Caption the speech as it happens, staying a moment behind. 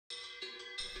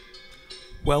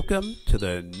Welcome to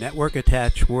the network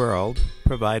attached world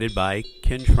provided by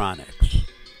Kintronics.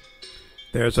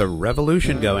 There's a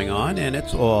revolution going on and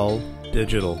it's all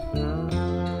digital.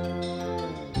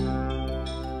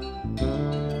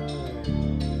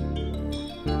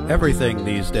 Everything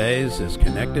these days is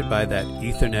connected by that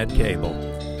Ethernet cable.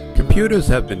 Computers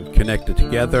have been connected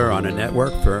together on a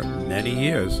network for many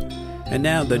years, and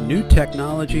now the new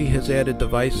technology has added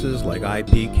devices like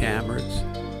IP cameras,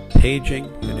 paging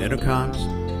and intercoms,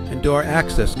 and door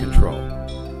access control.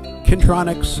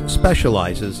 Kintronics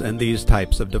specializes in these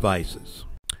types of devices.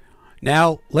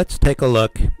 Now let's take a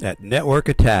look at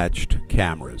network-attached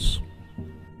cameras.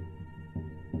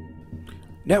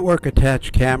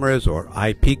 Network-attached cameras, or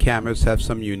IP cameras, have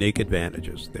some unique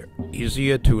advantages. They're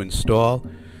easier to install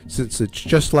since it's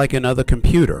just like another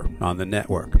computer on the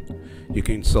network. You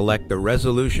can select the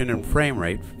resolution and frame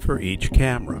rate for each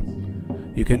camera.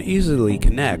 You can easily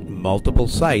connect multiple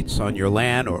sites on your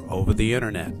LAN or over the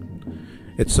internet.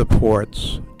 It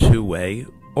supports two-way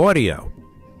audio.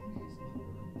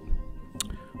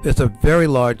 There's a very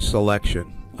large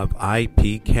selection of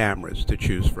IP cameras to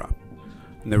choose from,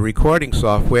 and the recording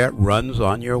software runs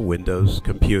on your Windows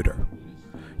computer.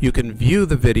 You can view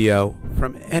the video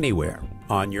from anywhere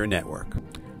on your network.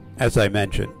 As I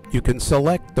mentioned, you can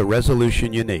select the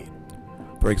resolution you need.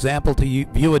 For example, to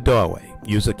view a doorway,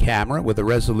 use a camera with a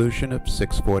resolution of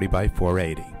 640 by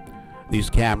 480.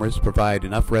 These cameras provide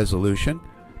enough resolution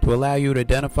to allow you to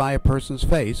identify a person's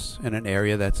face in an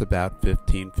area that's about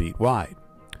 15 feet wide.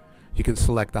 You can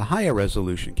select a higher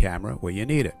resolution camera where you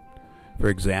need it. For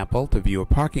example, to view a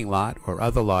parking lot or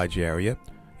other large area,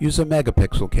 use a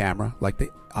megapixel camera like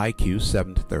the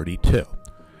IQ732.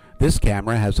 This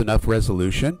camera has enough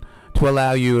resolution to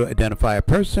allow you to identify a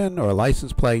person or a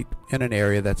license plate in an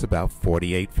area that's about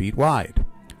 48 feet wide.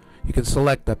 You can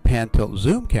select a pan-tilt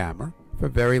zoom camera for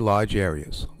very large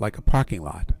areas, like a parking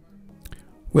lot.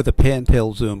 With a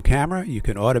pan-tilt zoom camera, you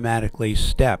can automatically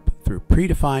step through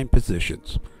predefined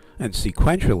positions and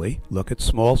sequentially look at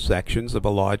small sections of a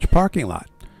large parking lot.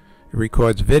 It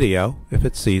records video if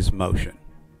it sees motion.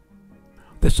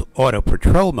 This auto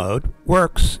patrol mode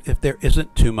works if there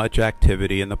isn't too much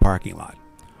activity in the parking lot.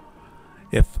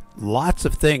 If lots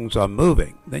of things are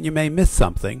moving, then you may miss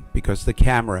something because the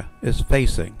camera is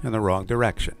facing in the wrong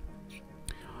direction.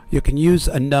 You can use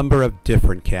a number of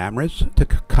different cameras to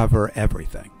cover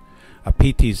everything. A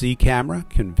PTZ camera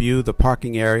can view the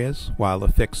parking areas, while a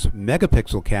fixed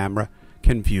megapixel camera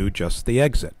can view just the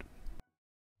exit.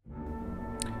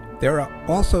 There are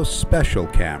also special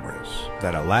cameras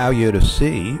that allow you to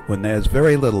see when there's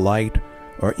very little light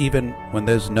or even when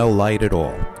there's no light at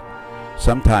all.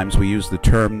 Sometimes we use the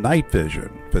term night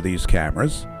vision for these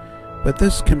cameras, but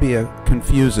this can be a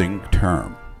confusing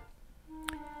term.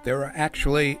 There are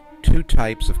actually two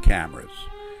types of cameras: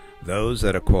 those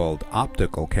that are called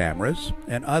optical cameras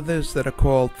and others that are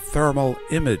called thermal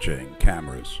imaging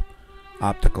cameras.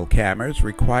 Optical cameras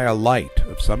require light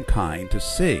of some kind to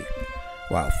see,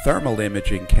 while thermal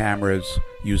imaging cameras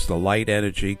use the light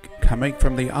energy coming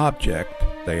from the object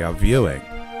they are viewing.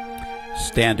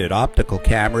 Standard optical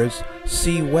cameras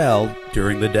see well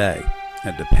during the day,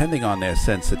 and depending on their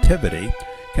sensitivity,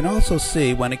 can also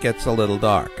see when it gets a little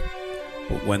dark.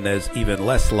 But when there's even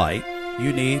less light,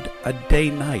 you need a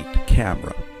day-night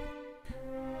camera.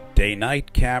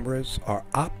 Day-night cameras are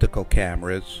optical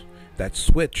cameras that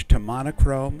switch to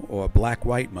monochrome or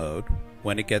black-white mode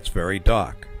when it gets very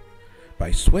dark.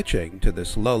 By switching to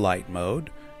this low-light mode,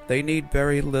 they need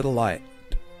very little light,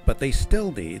 but they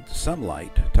still need some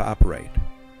light to operate.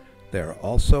 They are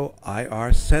also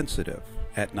IR sensitive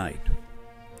at night.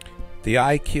 The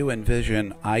IQ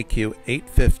Envision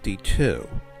IQ852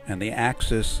 and the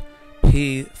Axis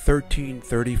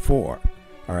P1334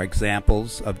 are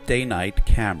examples of day-night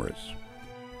cameras.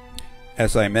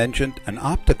 As I mentioned, an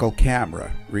optical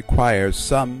camera requires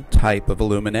some type of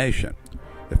illumination.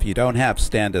 If you don't have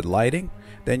standard lighting,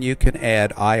 then you can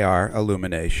add IR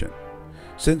illumination.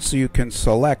 Since you can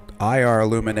select IR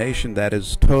illumination that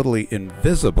is totally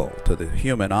invisible to the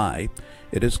human eye,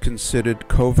 it is considered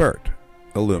covert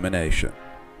illumination.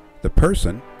 The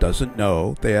person doesn't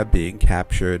know they are being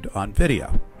captured on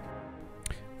video.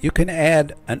 You can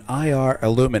add an IR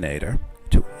illuminator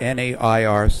to any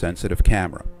IR sensitive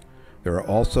camera. There are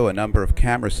also a number of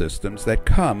camera systems that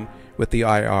come with the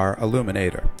IR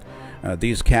illuminator.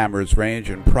 These cameras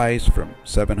range in price from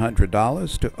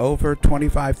 $700 to over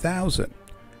 $25,000.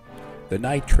 The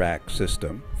Night Track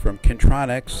system from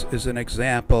Kintronics is an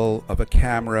example of a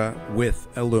camera with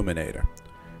illuminator.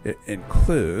 It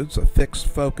includes a fixed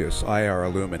focus IR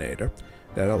illuminator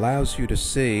that allows you to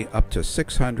see up to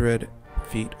 600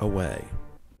 feet away.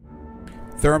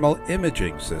 Thermal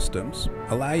imaging systems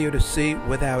allow you to see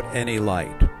without any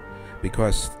light.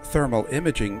 Because thermal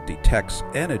imaging detects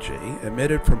energy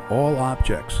emitted from all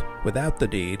objects without the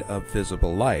need of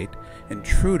visible light,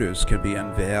 intruders can be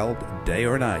unveiled day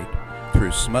or night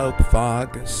through smoke,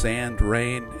 fog, sand,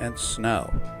 rain, and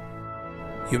snow.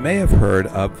 You may have heard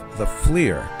of the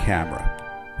FLIR camera.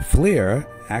 FLIR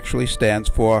actually stands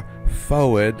for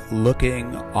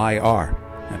Forward-Looking IR,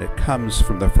 and it comes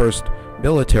from the first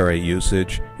military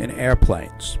usage in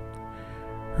airplanes.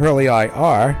 Hurley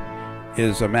IR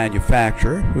is a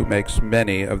manufacturer who makes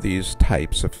many of these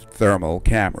types of thermal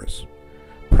cameras.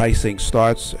 Pricing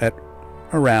starts at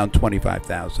around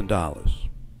 $25,000.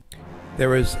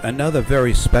 There is another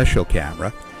very special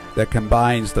camera that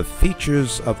combines the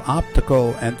features of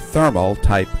optical and thermal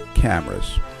type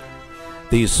cameras.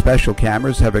 These special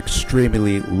cameras have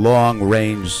extremely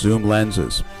long-range zoom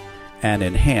lenses and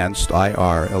enhanced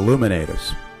IR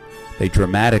illuminators. They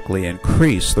dramatically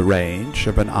increase the range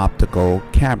of an optical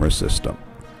camera system.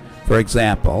 For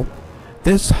example,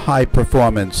 this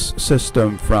high-performance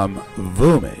system from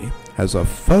Vumi has a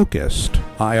focused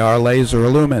IR laser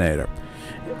illuminator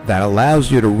that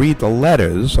allows you to read the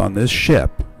letters on this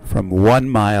ship from 1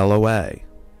 mile away.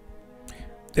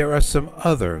 There are some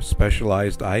other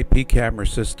specialized IP camera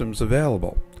systems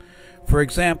available. For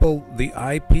example, the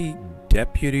IP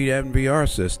Deputy NVR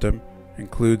system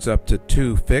includes up to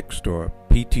 2 fixed or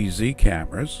PTZ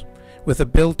cameras with a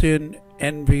built-in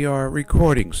NVR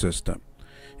recording system.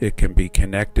 It can be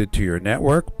connected to your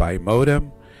network by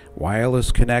modem,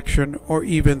 wireless connection, or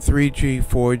even 3G,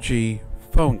 4G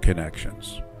phone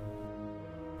connections.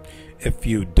 If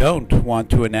you don't want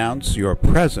to announce your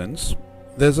presence,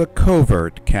 there's a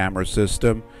covert camera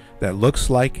system that looks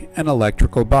like an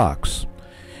electrical box.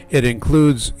 It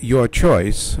includes your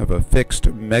choice of a fixed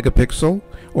megapixel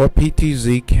or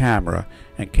PTZ camera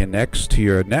and connects to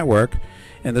your network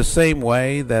in the same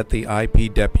way that the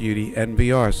IP Deputy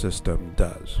NVR system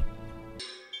does.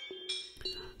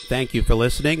 Thank you for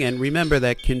listening, and remember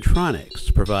that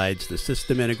Kintronics provides the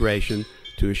system integration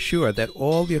to assure that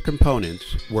all your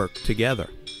components work together.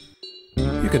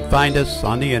 You can find us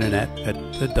on the internet at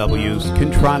the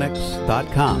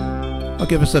Kintronics.com or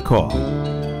give us a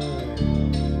call.